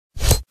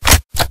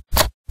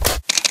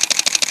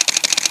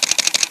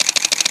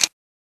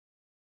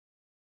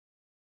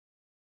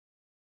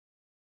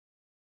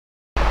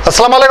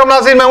अस्सलाम वालेकुम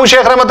नाज़रीन, मैं हूं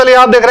शेख रहमत अली,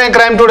 आप देख रहे हैं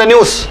क्राइम टुडे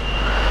न्यूज़।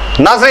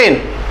 नाज़रीन,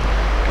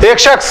 एक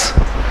शख्स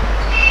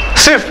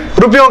सिर्फ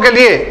रुपयों के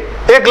लिए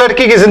एक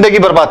लड़की की जिंदगी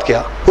बर्बाद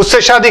किया,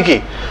 उससे शादी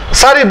की,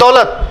 सारी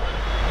दौलत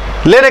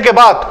लेने के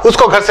बाद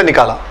उसको घर से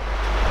निकाला।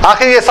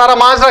 आखिर ये सारा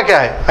माजरा क्या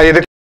है, आइए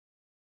देखिए।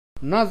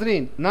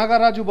 नाजरीन, नागा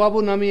राजू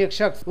बाबू नामी एक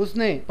शख्स,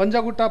 उसने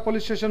Panjagutta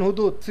police station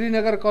हुदूद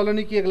Srinagar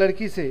colony की एक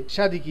लड़की से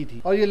शादी की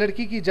थी और ये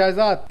लड़की की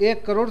जायदाद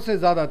 1 करोड़ से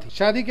ज्यादा थी।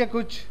 शादी के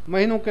कुछ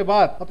महीनों के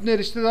बाद अपने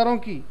रिश्तेदारों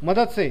की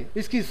मदद से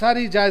इसकी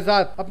सारी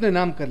जायदाद अपने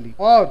नाम कर ली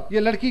और ये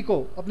लड़की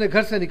को अपने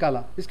घर से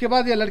निकाला। इसके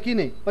बाद ये लड़की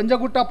ने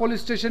पंजागुट्टा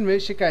पुलिस स्टेशन में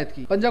शिकायत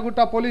की।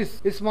 पंजागुट्टा पुलिस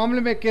इस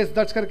मामले में केस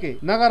दर्ज करके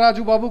नागा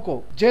राजू बाबू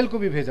को जेल को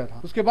भी भेजा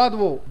था। उसके बाद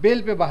वो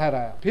बेल पे बाहर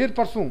आया। फिर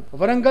परसों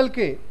वरंगल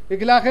के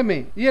एक इलाके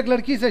में ये एक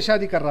लड़की से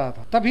शादी कर रहा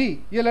था। तभी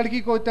ये लड़की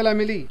को इत्तला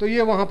मिली तो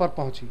ये वहां पर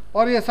पहुंची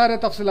और ये सारे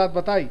तफसीलात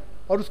बताई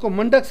और उसको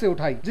मंडक से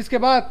उठाई। जिसके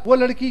बाद वो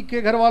लड़की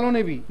के घर वालों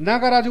ने भी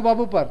नागा राजू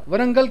बाबू पर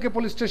वरंगल के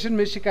पुलिस स्टेशन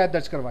में शिकायत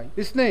दर्ज करवाई।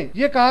 इसने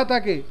ये कहा था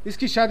कि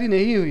इसकी शादी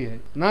नहीं हुई है।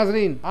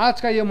 नाजरीन,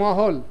 आज का ये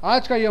माहौल,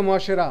 आज का ये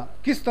मुआशरा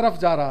किस तरफ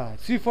जा रहा है।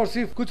 सिर्फ और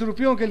सिर्फ कुछ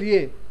रुपयों के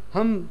लिए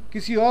हम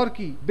किसी और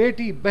की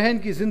बेटी बहन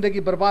की जिंदगी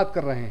बर्बाद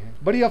कर रहे हैं।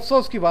 बड़ी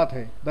अफसोस की बात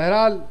है।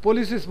 बहरहाल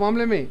पुलिस इस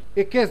मामले में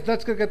एक केस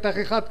दर्ज करके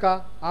तहकीकात का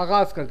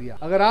आगाज कर दिया।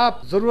 अगर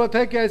आप जरूरत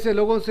है कि ऐसे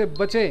लोगों से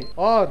बचें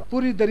और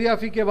पूरी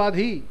दरियाफी के बाद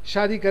ही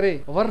शादी करें,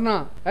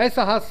 वरना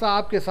ऐसा हादसा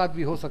आपके साथ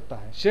भी हो सकता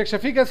है। शेख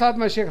शफी के साथ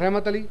मैं शेख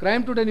रहमत Ali,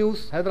 crime today news,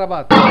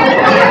 Hyderabad.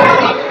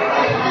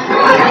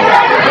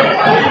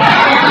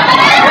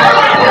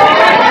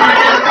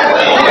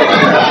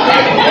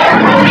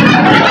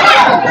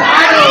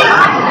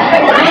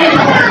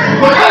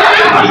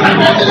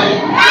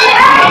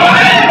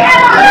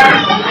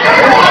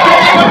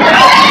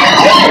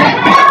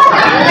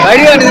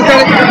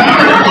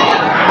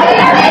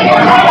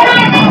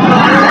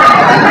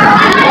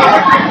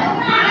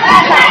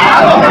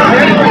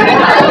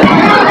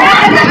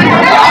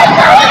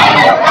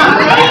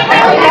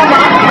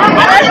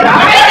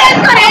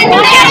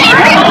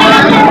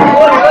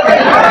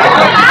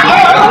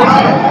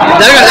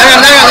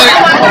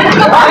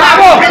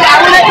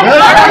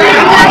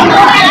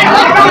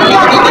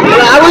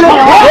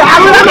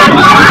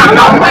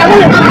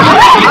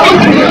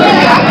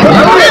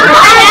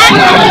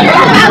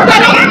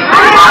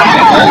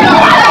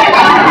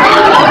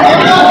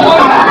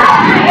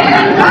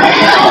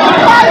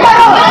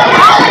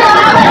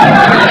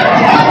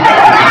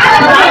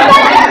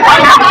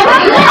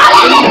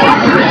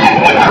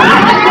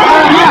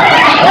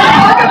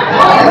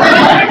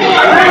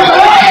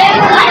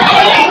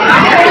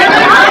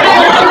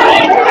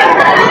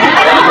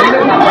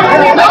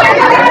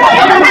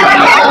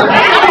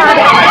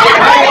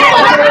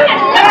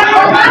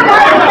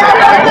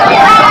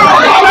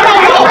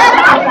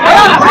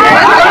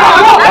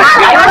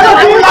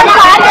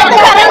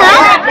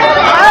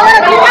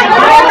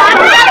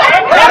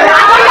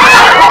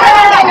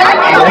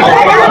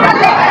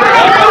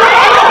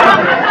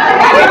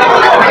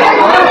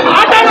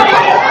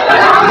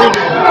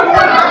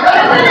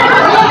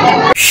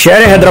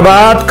 शहर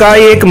हैदराबाद का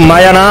एक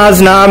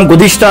मायानाज नाम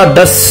गुज़िश्ता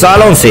 10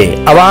 सालों से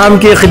अवाम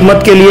की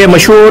खिदमत के लिए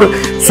मशहूर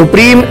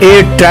supreme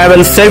add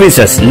travel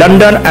services,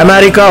 London,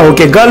 America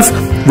होके गल्फ,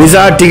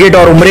 वीजा, टिकट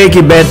और उम्रे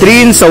की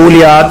बेहतरीन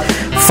सहूलियात,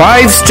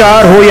 5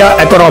 स्टार हो या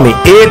इकोनॉमी,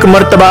 एक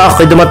मर्तबा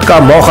खिदमत का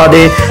मौका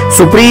दे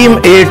सुप्रीम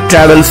एड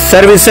ट्रैवल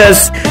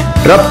सर्विसेज।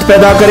 रब्त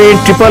पैदा करें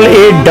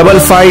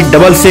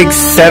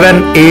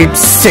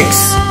 8885566786,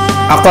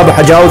 अकब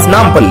हज हाउस,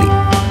 नामपल्ली।